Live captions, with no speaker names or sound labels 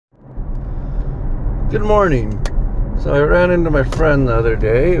Good morning. So I ran into my friend the other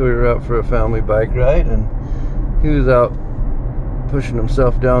day. We were out for a family bike ride, and he was out pushing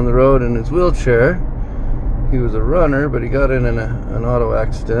himself down the road in his wheelchair. He was a runner, but he got in an auto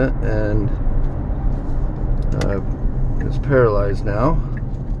accident and is paralyzed now.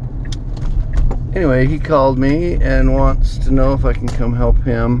 Anyway, he called me and wants to know if I can come help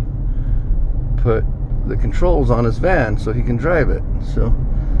him put the controls on his van so he can drive it. So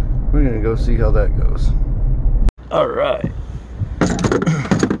we're gonna go see how that goes. All right.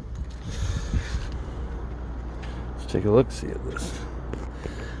 Let's take a look-see at this.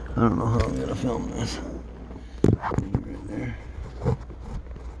 I don't know how I'm gonna film this. Right there.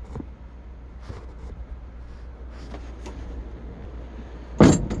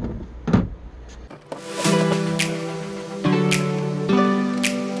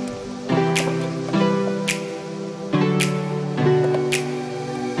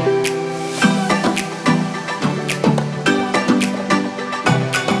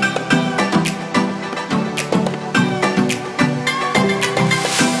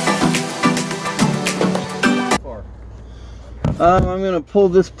 I'm going to pull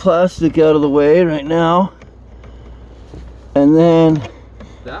this plastic out of the way right now, and then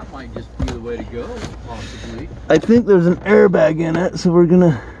that might just be the way to go, possibly. I think there's an airbag in it, so we're going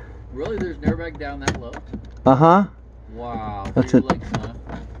to... Really? There's an airbag down that low? Uh-huh. Wow. That's legs, huh?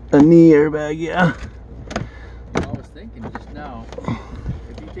 A knee airbag, yeah. I was thinking just now,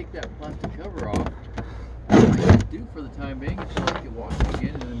 if you take that plastic cover off, what you do for the time being is just like it wash it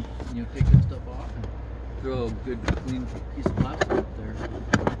again, and then take that stuff off and throw a good clean piece of plastic up there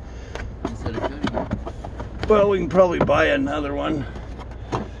instead of cutting it. Well, we can probably buy another one.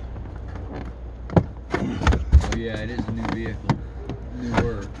 Oh yeah, it is a new vehicle.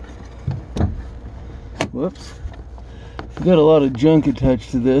 Newer. Whoops. We got a lot of junk attached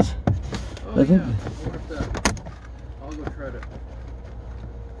to this. Oh, I think. Yeah. I'll go try to.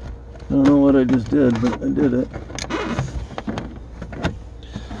 I don't know what I just did, but I did it.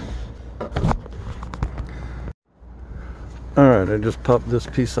 Alright, I just popped this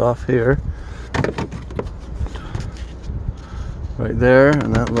piece off here. Right there,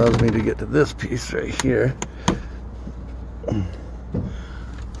 and that allows me to get to this piece right here,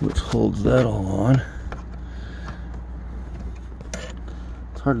 which holds that all on.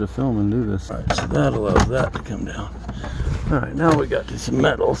 It's hard to film and do this. Alright, so that allows that to come down. Alright, now we got to some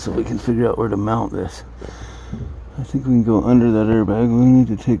metal so we can figure out where to mount this. I think we can go under that airbag. We need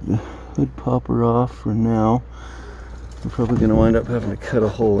to take the hood popper off for now. We're probably going to wind up having to cut a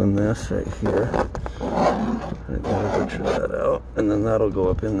hole in this right here. I'm going to butcher that out, and then that'll go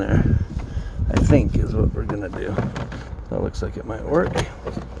up in there, I think, is what we're going to do. That looks like it might work.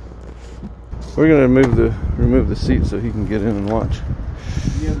 We're going to remove the seat so he can get in and watch.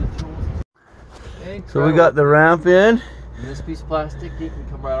 So we got the ramp in. And this piece of plastic, he can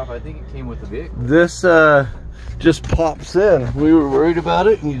come right off. I think it came with the vehicle. This just pops in. We were worried about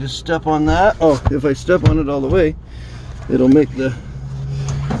it, and you just step on that. Oh, if I step on it all the way, it'll make the...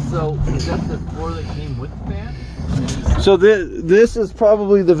 So, is that the floor that came with the van? So this is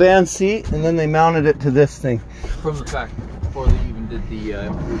probably the van seat, and then they mounted it to this thing. From the factory, before they even did the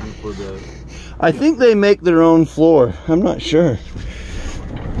improvement for the... I think they make their own floor. I'm not sure.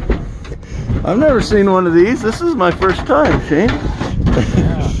 I've never seen one of these. This is my first time, Shane.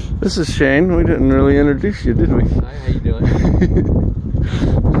 Yeah. This is Shane. We didn't really introduce you, did we? Hi, how you doing?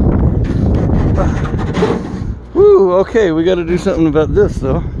 Woo, okay, we got to do something about this,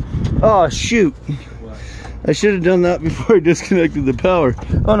 though. Oh, shoot. What? I should have done that before I disconnected the power.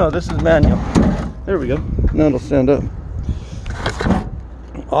 Oh, no, this is manual. There we go. Now it'll stand up.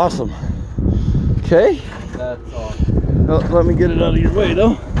 Awesome. Okay. That's awesome. Well, let me get it out of your way,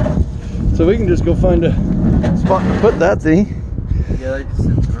 though. So we can just go find a spot to put that thing. Yeah, they just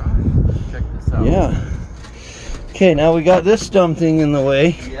sit around. Check this out. Yeah. Okay, now we got this dumb thing in the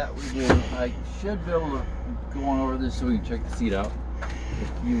way. Yeah, we do. I should be able to go on over this so we can check the seat out.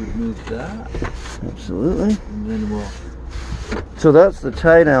 If you would move that. Absolutely. And then we'll... So that's the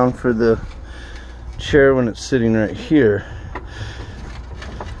tie down for the chair when it's sitting right here.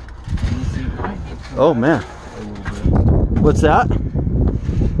 Oh man. What's that?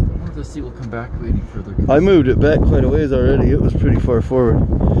 The seat will come back any further. I moved it back quite a ways already. It was pretty far forward.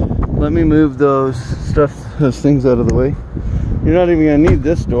 Let me move those things out of the way. You're not even gonna need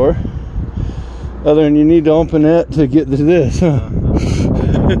this door, other than you need to open it to get to this, huh? Well,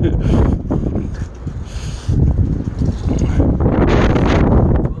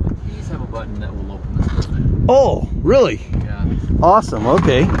 the keys have a button that will open this door. Oh, really? Yeah. Awesome.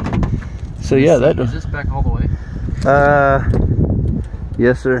 Okay. So yeah, that. Is this back all the way?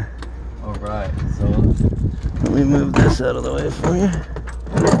 Yes, sir. Okay. Right, so let me move this out of the way for you.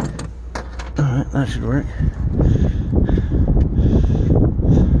 Alright, that should work.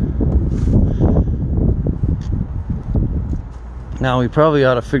 Now we probably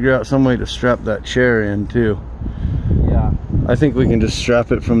ought to figure out some way to strap that chair in too. yeah. I think we can just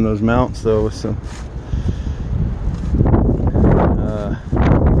strap it from those mounts though with some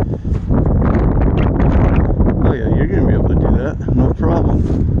oh yeah, you're gonna be able to do that, no problem.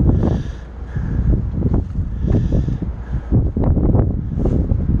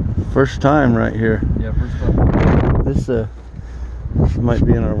 First time right here. Yeah, first time. This might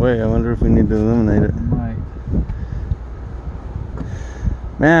be in our way. I wonder if we need to eliminate it. Might.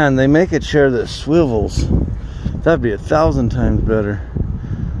 Man, they make a chair that swivels. That'd be 1,000 times better.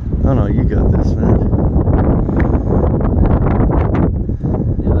 Oh no, you got this, man.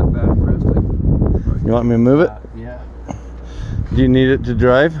 Yeah, that backrest. You want me to move it? Yeah. Do you need it to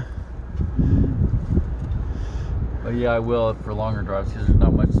drive? Oh yeah, I will for longer drives because there's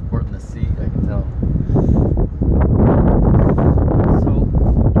not much support in the seat, I can tell. So,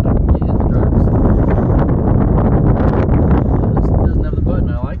 I can get in the driver's seat. This doesn't have the button,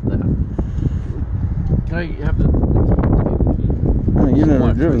 I like that. Can I have the key? Oh, you've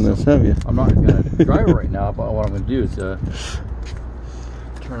never driven this, have you? I'm not going to drive it right now, but what I'm going to do is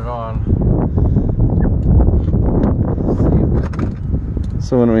turn it on.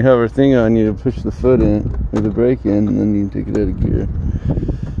 So when we have our thing on, you push the foot in, or the brake in, and then you can take it out of gear.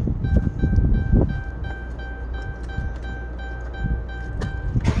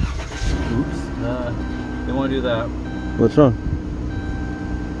 Oops. They want to do that. What's wrong?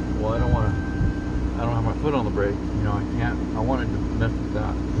 Well, I don't have my foot on the brake. You know, I can't. I wanted to mess with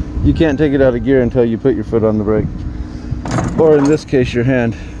that. You can't take it out of gear until you put your foot on the brake. Or in this case, your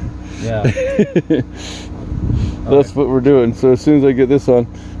hand. Yeah. That's what we're doing. So as soon as I get this on,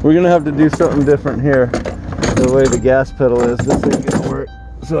 we're gonna have to do something different here. The way the gas pedal is, this ain't gonna work.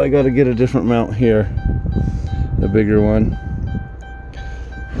 So I gotta get a different mount here. A bigger one.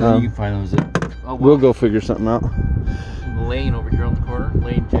 You can find those. Oh, well, we'll go figure something out. Lane over here on the corner.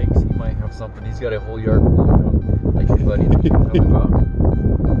 Lane Jakes, he might have something. He's got a whole yard full of them, like your buddy that you told me about.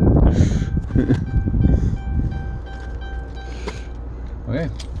 Okay.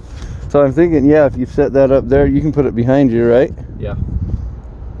 So I'm thinking, yeah, if you set that up there, you can put it behind you, right? Yeah.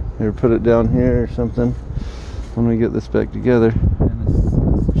 Or put it down here or something when we get this back together. And let's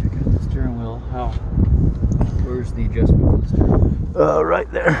check out the steering wheel. How? Where's the adjustment for the steering wheel? Right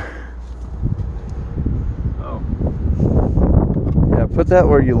there. Oh. Yeah, put that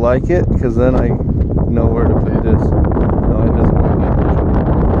where you like it, because then I know where to put this. No, it doesn't look that much.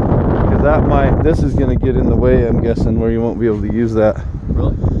 Because that might, this is going to get in the way, I'm guessing, where you won't be able to use that.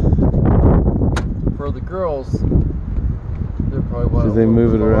 Really? For the girls, they're probably Do they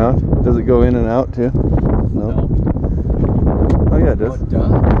move it around? Does it go in and out too? No. Oh yeah, it does. Oh, it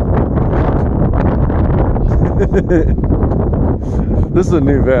does. This is a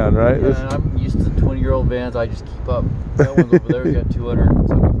new van, right? Yeah, I'm used to 20-year-old vans. I just keep up. That one's over there. We got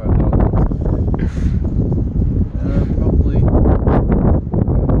 275,000. Probably.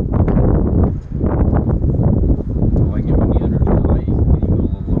 Oh, I can get my knee under it. I can even go a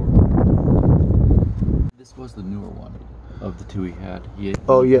little lower. This was the newer one of the two he had.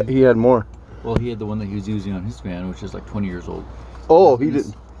 Oh yeah, he had more. Well, he had the one that he was using on his van, which is like 20 years old. Oh, he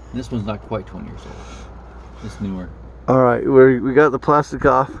didn't. This one's not quite 20 years old. This newer. All right, we got the plastic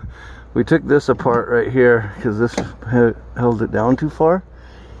off. We took this apart right here because this held it down too far.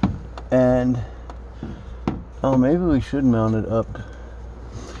 And oh, maybe we should mount it up.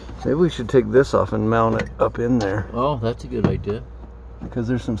 Maybe we should take this off and mount it up in there. Oh, that's a good idea. Because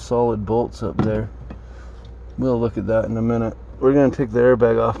there's some solid bolts up there. We'll look at that in a minute. We're gonna take the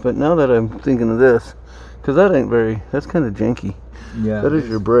airbag off, but now that I'm thinking of this, because that ain't that's kind of janky. Yeah. That is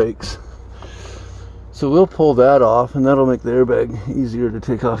your brakes. So we'll pull that off, and that'll make the airbag easier to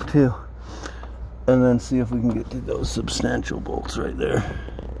take off too. And then see if we can get to those substantial bolts right there.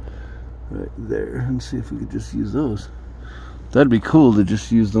 Right there, and see if we could just use those. That'd be cool to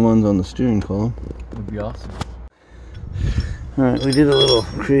just use the ones on the steering column. Would be awesome. Alright, we did a little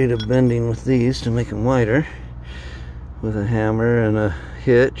creative bending with these to make them wider. With a hammer and a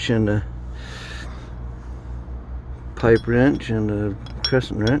hitch and a pipe wrench and a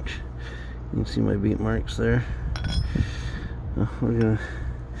crescent wrench. You can see my beat marks there. We're gonna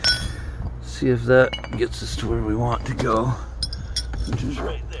see if that gets us to where we want to go, which is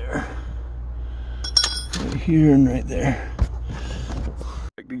right there. Right here and right there.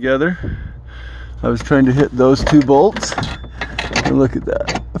 Back together. I was trying to hit those two bolts. And look at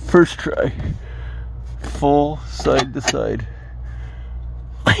that. First try. Full side to side.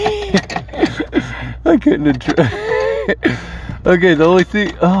 I couldn't have tried. Okay, the only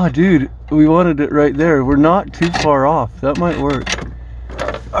thing, oh dude, we wanted it right there. We're not too far off. That might work.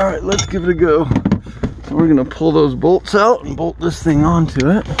 All right, let's give it a go. So we're gonna pull those bolts out and bolt this thing onto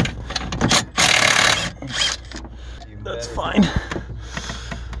it. That's fine.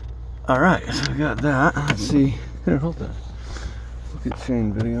 All right, so we got that. Let's see. Here, hold that. Look at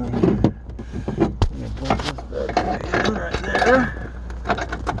Shane video. I'm gonna bolt this back in right there.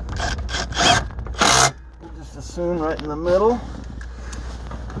 Just as soon right in the middle.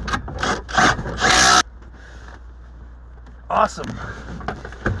 Awesome.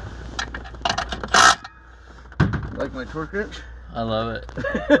 Like my torque wrench? I love it.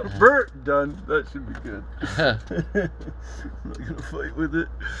 Bert, done. That should be good. I'm not gonna fight with it.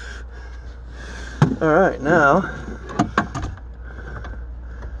 All right, now.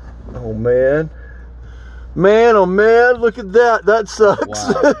 Oh man, oh man! Look at that. That sucks.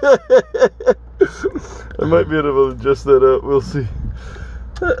 Wow. I might be able to adjust that up. We'll see.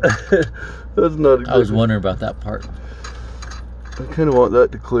 That's not exactly. I was wondering about that part. I kind of want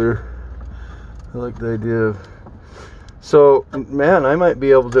that to clear. I like the idea of. So, man, I might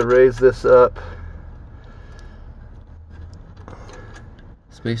be able to raise this up.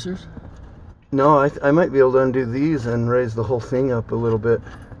 Spacers? No, I might be able to undo these and raise the whole thing up a little bit.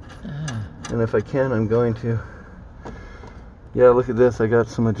 And if I can, I'm going to. Yeah, look at this. I got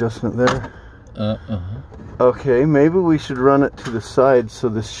some adjustment there. Okay, maybe we should run it to the side so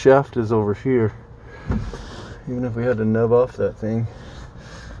this shaft is over here. Even if we had to nub off that thing.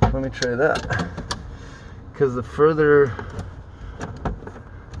 Let me try that. Because the further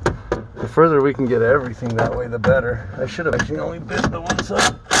we can get everything that way, the better. I should have actually only bit the one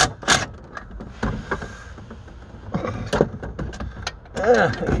side. Ah,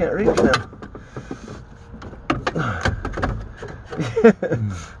 I can't reach now.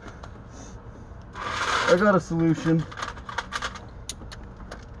 I got a solution.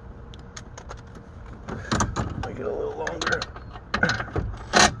 Make it a little longer.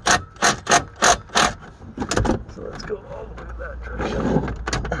 So let's go all the way to that direction.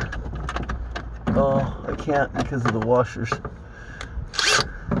 Oh, I can't because of the washers.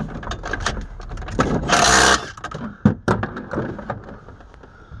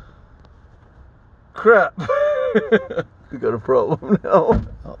 Crap. We got a problem now.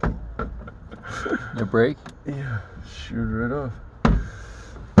 Oh. Your brake? Yeah, shoot right off.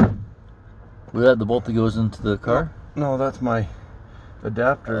 Was that the bolt that goes into the car? No, that's my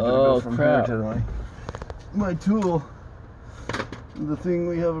adapter. Oh, Gonna go from crap. here to my tool. The thing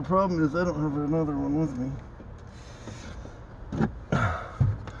we have a problem is I don't have another one with me.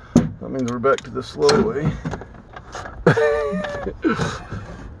 That means we're back to the slow way.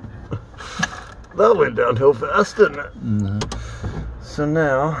 That went downhill fast, didn't it? Mm-hmm. So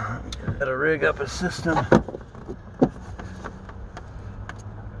now, gotta rig up a system.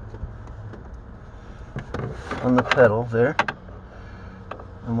 On the pedal there.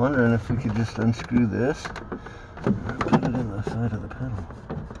 I'm wondering if we could just unscrew this and put it in the side of the pedal.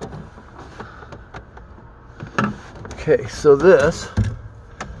 Okay, so this,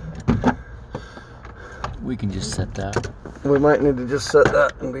 We can just set that. we might need to just set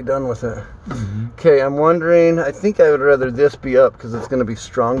that and be done with it. Okay, I'm wondering, I think I would rather this be up because it's going to be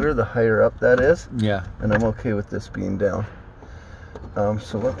stronger the higher up that is. Yeah. And I'm okay with this being down.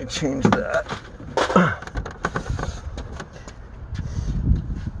 So let me change that.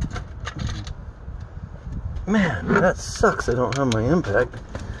 Man, that sucks. I don't have my impact.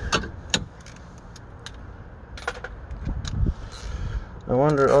 I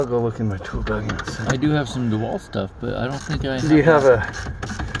wonder, I'll go look in my tool bag and see. I do have some DeWalt stuff, but I don't think I have. Do you have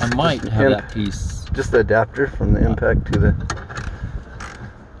I might have that piece. just the adapter from the impact to the...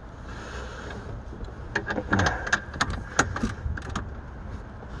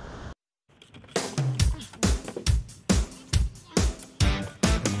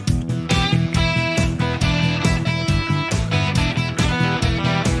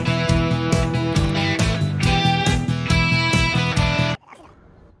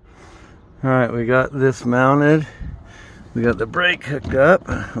 Alright, we got this mounted. We got the brake hooked up.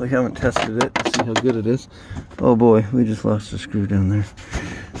 We haven't tested it to see how good it is. Oh boy, we just lost a screw down there.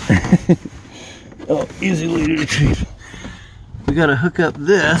 Oh, easily to retrieve. We got to hook up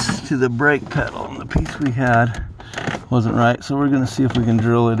this to the brake pedal, and the piece we had wasn't right, so we're going to see if we can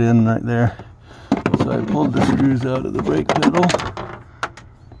drill it in right there. So I pulled the screws out of the brake pedal.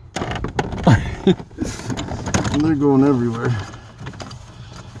 And they're going everywhere.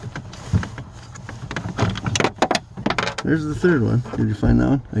 There's the third one. Did you find that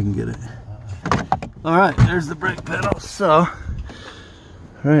one? I can get it. Alright, there's the brake pedal. So,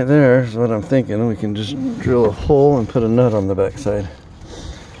 Right there is what I'm thinking. We can just drill a hole and put a nut on the backside.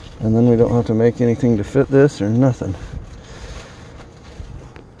 And then we don't have to make anything to fit this or nothing.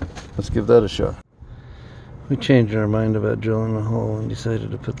 Let's give that a shot. We changed our mind about drilling a hole and decided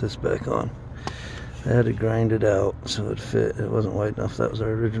to put this back on. I had to grind it out so it fit. It wasn't wide enough. That was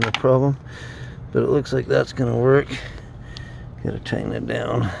our original problem. But it looks like that's gonna work. Gotta tighten it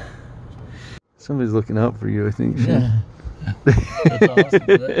down. Somebody's looking out for you, I think. Yeah. That's awesome.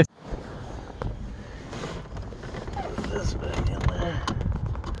 Put this back in there.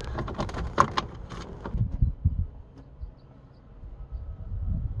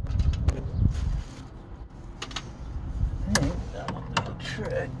 Hey, that will do the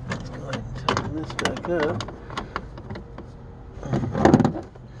trick. Let's go ahead and tighten this back up.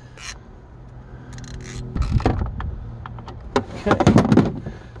 Okay,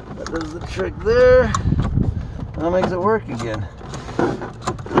 that does the trick there. That makes it work again.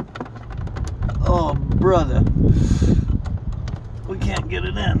 Oh, brother. We can't get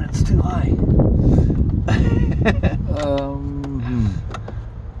it in. It's too high.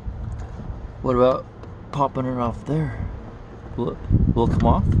 What about popping it off there? Will it come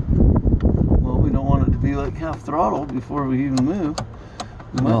off? Well, we don't want it to be like half throttle before we even move.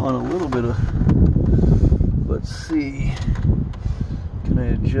 We might want a little bit of... Let's see. Can I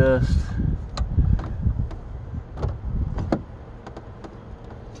adjust?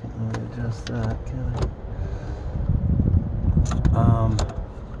 Can't really adjust that, can I? I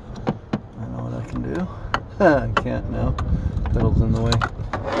know what I can do. I can't now. Pedal's in the way.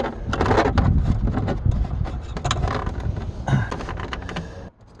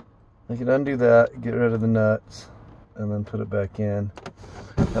 I could undo that, get rid of the nuts, and then put it back in.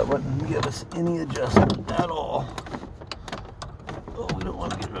 That wouldn't give us any adjustment at all. Oh, we don't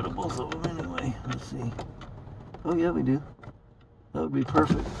want to get rid of both of them anyway. Let's see. Oh yeah, we do. That would be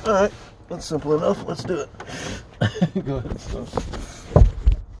perfect. Alright, that's simple enough. Let's do it. Go ahead, stop.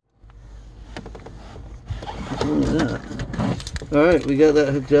 Alright, we got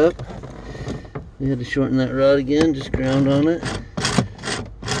that hooked up. We had to shorten that rod again, just ground on it.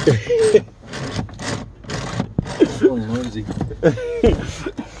 So noisy.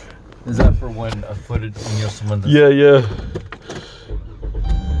 Is that for when a footage, you know, someone? Yeah.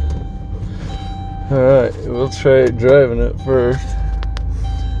 Alright, we'll try driving it first.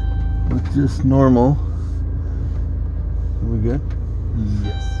 With just normal. Are we good?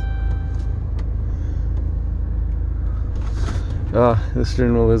 Yes. Ah, the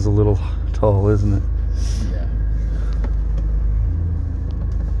steering wheel is a little tall, isn't it? Yeah.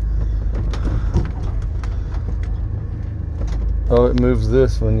 Oh, it moves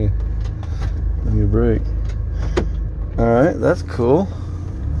this when you brake. Alright, that's cool.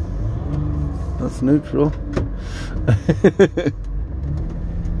 That's neutral.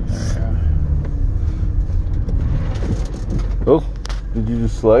 Oh, did you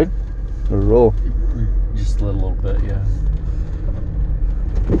just slide? Or roll? Just slid a little bit, yeah.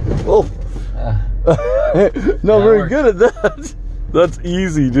 Oh! Not very good at that. That's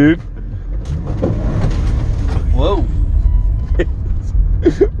easy, dude. Whoa!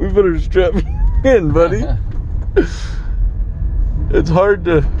 We better strap you in, buddy. It's hard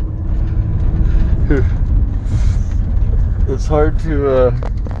to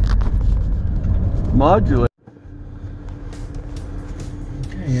modulate.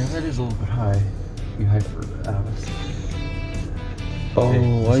 Okay, yeah, that is a little bit high. Be high for Avis. Oh, Okay,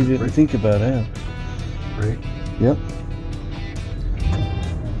 why just didn't brake. think about that? Brake? Yep.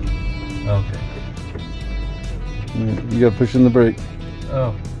 Okay. You gotta push in the brake.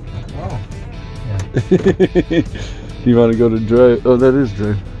 Oh. Wow. Yeah. You want to go to drive? Oh, that is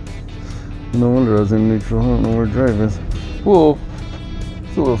drive. No wonder I was in neutral. I don't know where drive is. Whoa,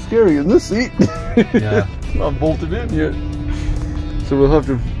 it's a little scary in this seat. Yeah. It's not bolted in yet. So we'll have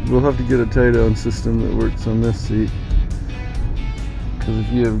to get a tie down system that works on this seat. Because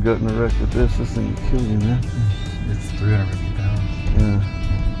if you have gotten a wreck with this thing will kill you, man. It's 350 pounds. Yeah.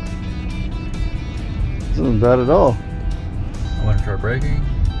 This isn't bad at all. I want to try braking.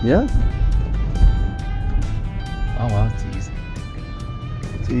 Yeah, Oh wow, it's easy.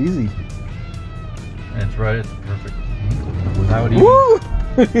 it's easy. And it's right at the perfect. Without even. Woo!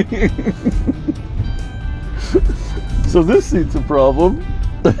 So this seat's a problem.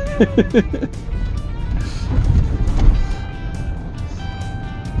 I'm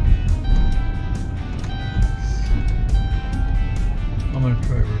gonna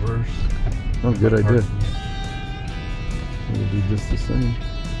try reverse. Oh, good idea. It'll be just the same.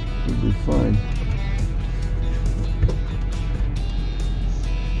 It'll be fine.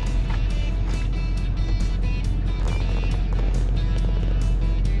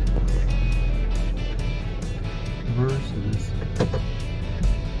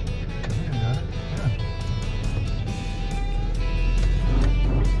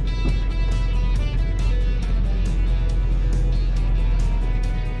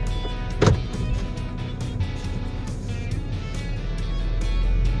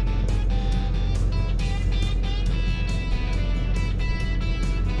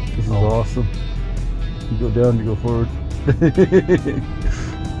 down to go forward.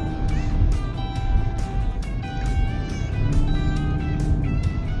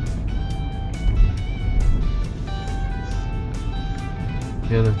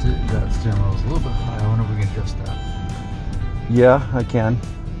 Yeah, that's it. That steering wheel is a little bit high. I wonder if we can adjust that. Yeah, I can.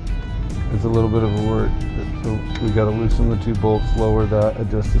 It's a little bit of a work. We got to loosen the 2 bolts, lower that,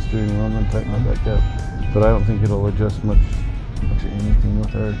 adjust the steering wheel, and then tighten it back up. But I don't think it'll adjust much to anything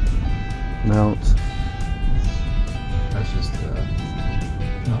with our mounts. That's just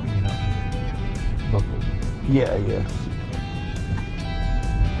not buckled. Yeah, yeah.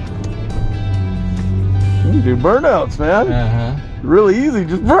 You can do burnouts, man. Uh-huh. Really easy,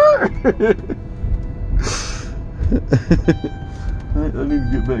 just burn. I need to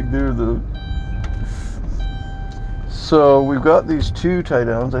get back there though. So we've got these 2 tie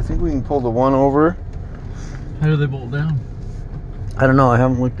downs. I think we can pull the one over. How do they bolt down? I don't know, I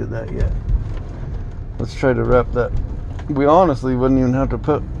haven't looked at that yet. Let's try to wrap that. We honestly wouldn't even have to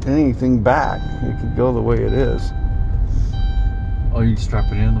put anything back. It could go the way it is. Oh, you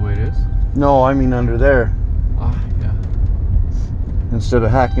strap it in the way it is? No, I mean under there. Ah, yeah. Instead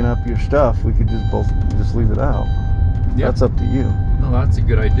of hacking up your stuff, we could just leave it out. Yep. That's up to you. No, that's a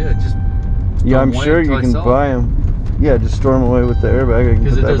good idea. Just yeah, I'm sure you can buy them. Yeah, just store them away with the airbag.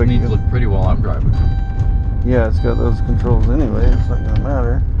 Because it doesn't need to look pretty while I'm driving. Yeah, it's got those controls anyway. It's not gonna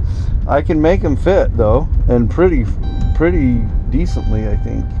matter. I can make them fit though, and pretty decently, I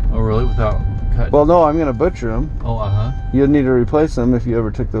think. Oh, really? Without cutting? Well, no, I'm gonna butcher them. Oh, uh-huh. You'd need to replace them if you ever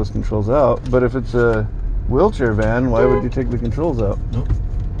took those controls out. But if it's a wheelchair van, why would you take the controls out? Nope.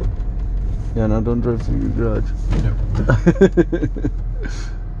 Yeah, no, don't drive through your garage. Nope.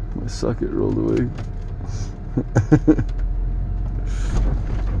 My socket rolled away.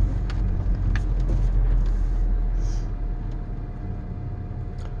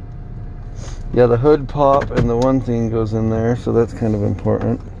 Yeah, the hood pop and the one thing goes in there, so that's kind of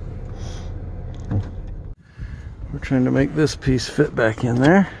important. We're trying to make this piece fit back in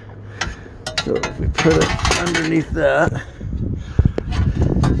there. So if we put it underneath that,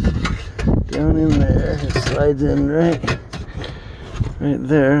 down in there, it slides in right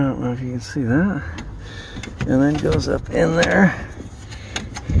there. I don't know if you can see that. And then goes up in there.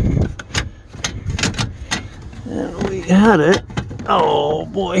 And we had it. Oh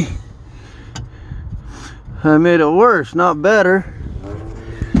boy. I made it worse, not better.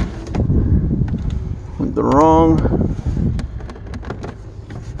 Went the wrong.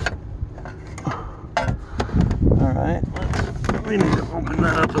 Alright, we need to open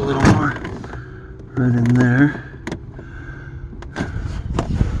that up a little more. Right in there.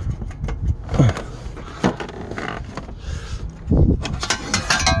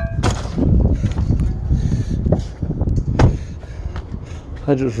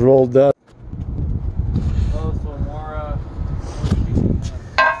 I just rolled that.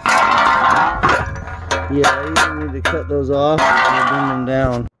 Yeah, you need to cut those off and bring them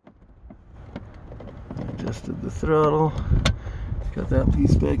down. Adjusted the throttle. Got that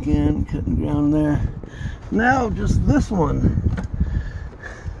piece back in, cutting ground there. Now just this one.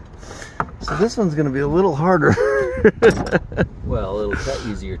 So this one's going to be a little harder. Well, it'll cut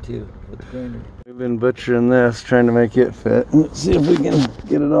easier too with the grinder. We've been butchering this, trying to make it fit. Let's see if we can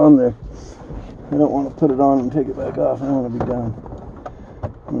get it on there. I don't want to put it on and take it back off. I don't want to be down.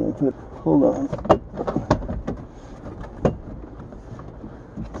 I'm going to put, hold on.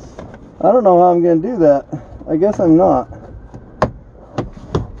 I don't know how I'm going to do that. I guess I'm not.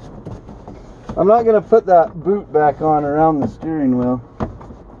 I'm not going to put that boot back on around the steering wheel.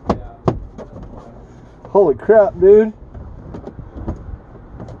 Holy crap, dude.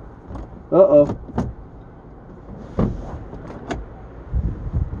 Uh-oh.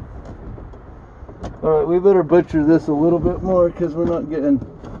 Alright, we better butcher this a little bit more because we're not getting...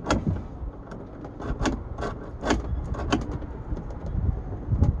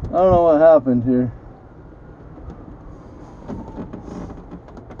 I don't know what happened here.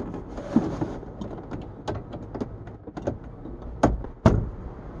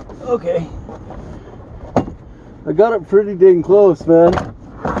 Okay. I got it pretty dang close, man.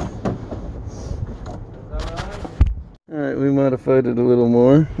 Alright, we modified it a little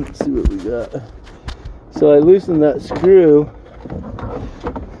more. Let's see what we got. So I loosened that screw.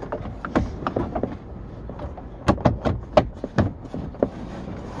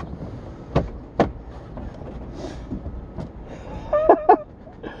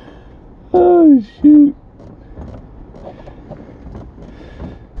 Oh shoot.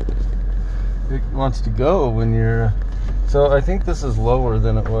 It wants to go when you're... So I think this is lower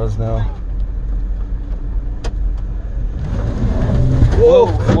than it was now. Whoa,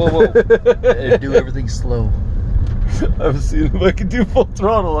 whoa, whoa. And do everything slow. I was seeing if I could do full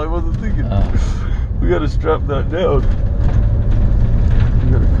throttle. I wasn't thinking. We gotta strap that down.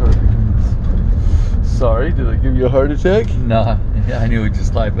 We got a car behind us. Sorry, did I give you a heart attack? Nah, yeah, I knew it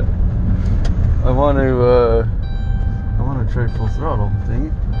just slide, but I want to try full throttle. Dang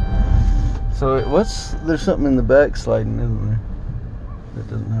it. So there's something in the back sliding, isn't there? That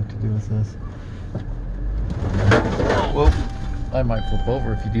doesn't have to do with this. well, I might flip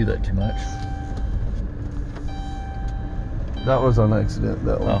over if you do that too much. That was on accident,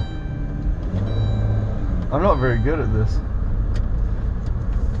 that one. I'm not very good at this.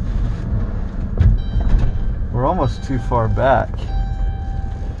 We're almost too far back.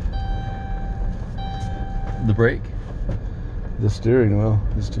 The brake? The steering wheel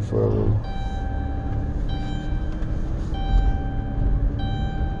is too far over.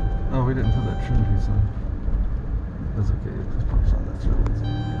 Oh, we didn't put that trim piece on. That's okay, it just pops on, that's really easy.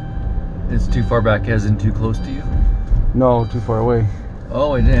 It's too far back as in too close to you? No, too far away.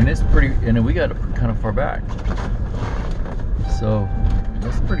 Oh, and it's pretty, and we got it kind of far back. So,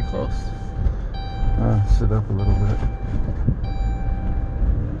 that's pretty close. Sit up a little bit.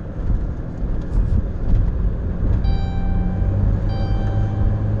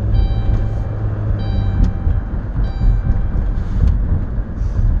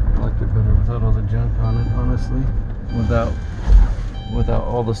 I liked it better without all the junk on it, honestly. Without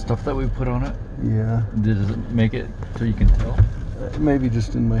all the stuff that we put on it? Yeah. Does it make it so you can tell? Maybe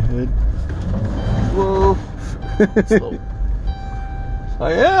just in my head. Whoa. Slow.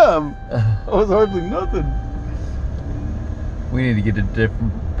 I am. That was hardly nothing. We need to get a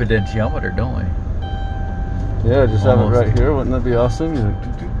different potentiometer, don't we? Yeah, just have it right here. Wouldn't that be awesome? You're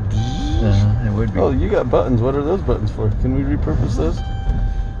like, it would be. oh, you got buttons. What are those buttons for? Can we repurpose those?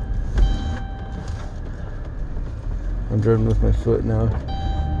 I'm driving with my foot now.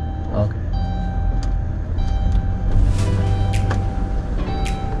 Okay.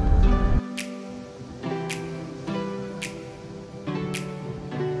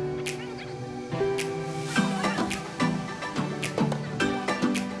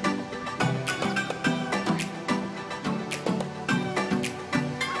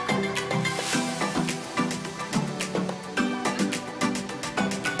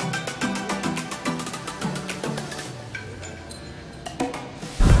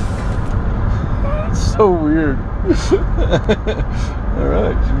 So weird.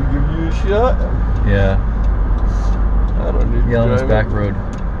 Alright, should we give you a shot? Yeah. I don't need to Yeah, on this drive back it. road.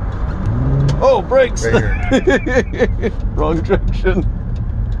 Oh, brakes! Right here. Wrong direction.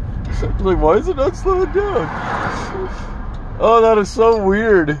 Like, why is it not slowing down? Oh, that is so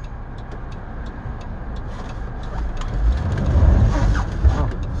weird.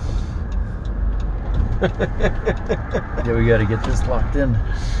 Yeah, we gotta get this locked in.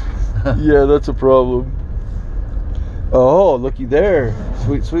 Yeah, that's a problem. Oh, looky there.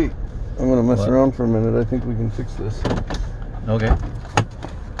 Sweet, sweet. I'm gonna mess around for a minute. I think we can fix this. Okay.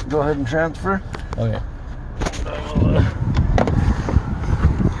 Go ahead and transfer. Okay.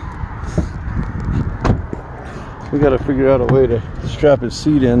 We gotta figure out a way to strap his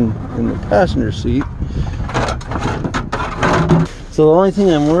seat in the passenger seat. So the only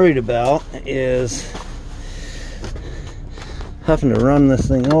thing I'm worried about is having to run this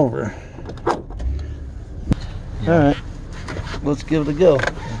thing over. Yeah. All right, let's give it a go.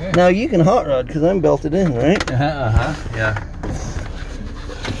 Okay. Now you can hot rod because I'm belted in, right? Yeah.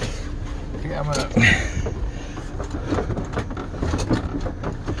 Okay, I'm gonna.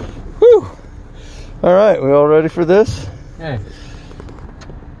 Whew. All right, we all ready for this? Okay.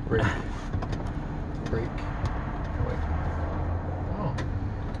 Brake. Oh.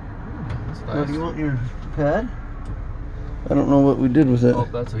 That's nice. Now, do you want your pad? I don't know what we did with it. Oh,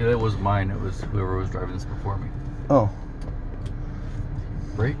 that's okay. That was mine. It was whoever was driving this before me. Oh.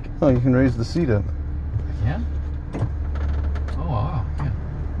 Brake? Oh, you can raise the seat up. Yeah? Oh, wow. Yeah.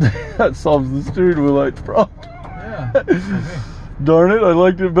 That solves the steering wheel light's problem. Yeah. Okay. Darn it, I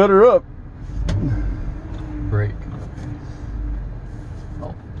liked it better up. Brake.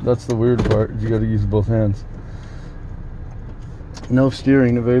 Oh. That's the weird part. You got to use both hands. No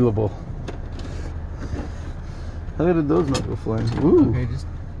steering available. How did those not go flying? Ooh. Okay, just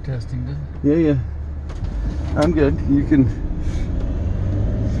testing this. Yeah. I'm good. You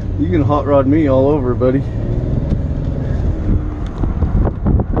can hot rod me all over, buddy. I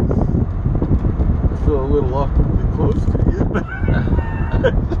feel a little awkwardly close to you.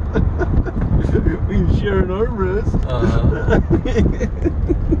 We can share an armrest.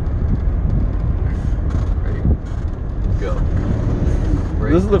 Ready? Go.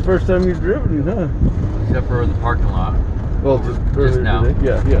 Brake. This is the first time you've driven it, huh? Except for the parking lot. Well, just now. today.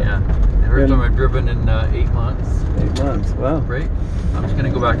 Yeah. The first time I've driven in 8 months. 8 months. Wow. Brake. I'm just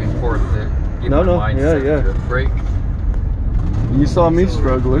gonna go back and forth to get No, my mind set yeah. to brake. You saw me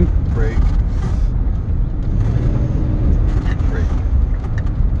struggling. Brake. Brake.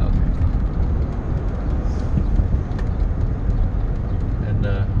 Okay. And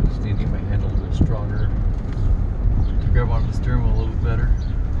just need to get my handle a bit stronger to grab onto the steering wheel a little bit better.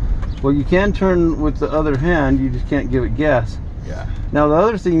 Well, you can turn with the other hand, you just can't give it gas. Yeah. Now the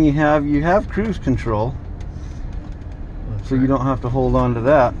other thing you have cruise control. That's so right. you don't have to hold on to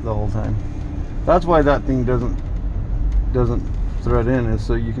that the whole time. That's why that thing doesn't thread in, is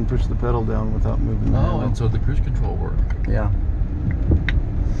so you can push the pedal down without moving the handle. And so the cruise control work. Yeah.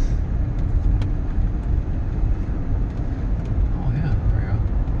 Oh yeah, there we go.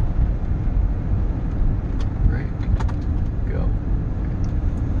 Great. Go.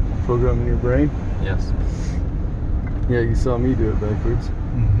 Programming your brain? Yes. Yeah, you saw me do it backwards.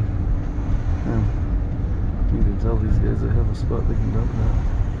 Mm-hmm. Yeah. I need to tell these guys they have a spot they can dump that.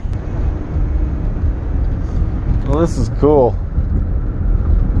 Well, this is cool.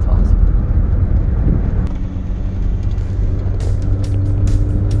 It's awesome.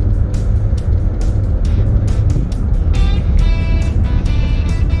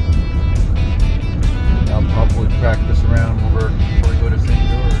 I'll probably practice around before we go to St.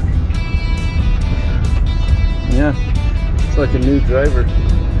 George. Yeah. It's like a new driver.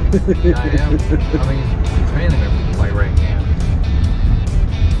 Yeah, I am. I mean, it's mainly my right hand.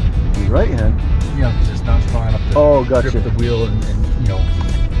 Right hand? Yeah, because it's not strong enough to gotcha. grip the wheel and you know.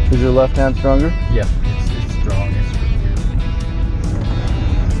 Is your left hand stronger? Yeah, it's strong. It's really good.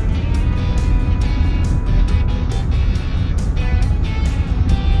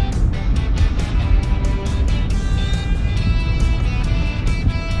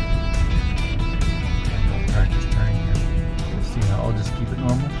 Practice turning here. We'll see how. I'll just keep it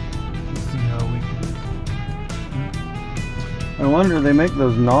normal. We'll see how we can. I wonder, they make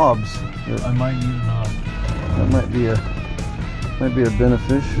those knobs. I might need a knob. That might be a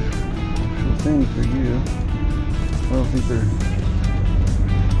beneficial thing for you. I don't think they're.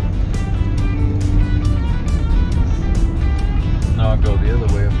 Now I'll go the other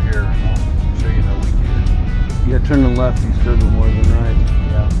way up here and I'll show you how we do it. Yeah, turning left, you struggle more than right.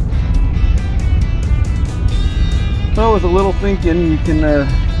 Yeah. Well, with a little thinking, you can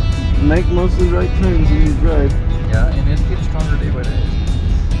make mostly right turns when you drive. Yeah, and it's getting stronger day by day.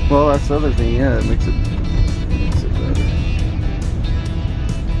 Well, that's the other thing. Yeah, it makes it better.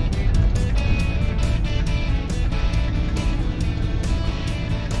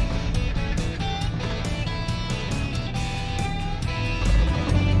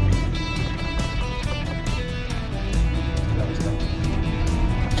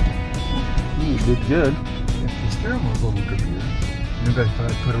 You did good. If the steering wheel's a little grippier, maybe I thought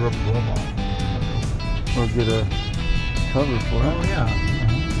I'd put a rubber glove on. Or get a cover for it. Oh yeah.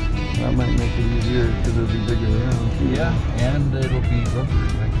 That might make it easier because it'll be bigger around. Yeah, and it'll be rubber.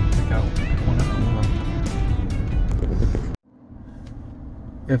 I can pick one out.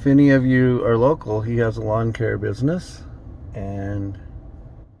 If any of you are local, he has a lawn care business, and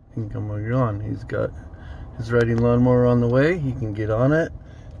you can come while you're on. He's got his riding lawnmower on the way. He can get on it.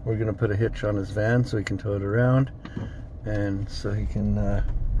 We're gonna put a hitch on his van so he can tow it around, and so he can.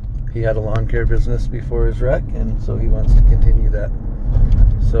 He had a lawn care business before his wreck, and so he wants to continue that.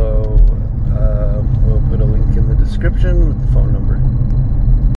 So we'll put a link in the description with the phone number.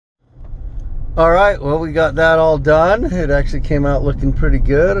 Alright, well, we got that all done. It actually came out looking pretty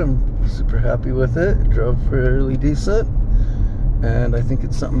good. I'm super happy with it. It drove fairly decent, and I think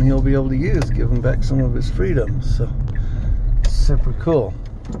it's something he'll be able to use, give him back some of his freedom. So super cool.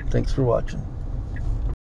 Thanks for watching.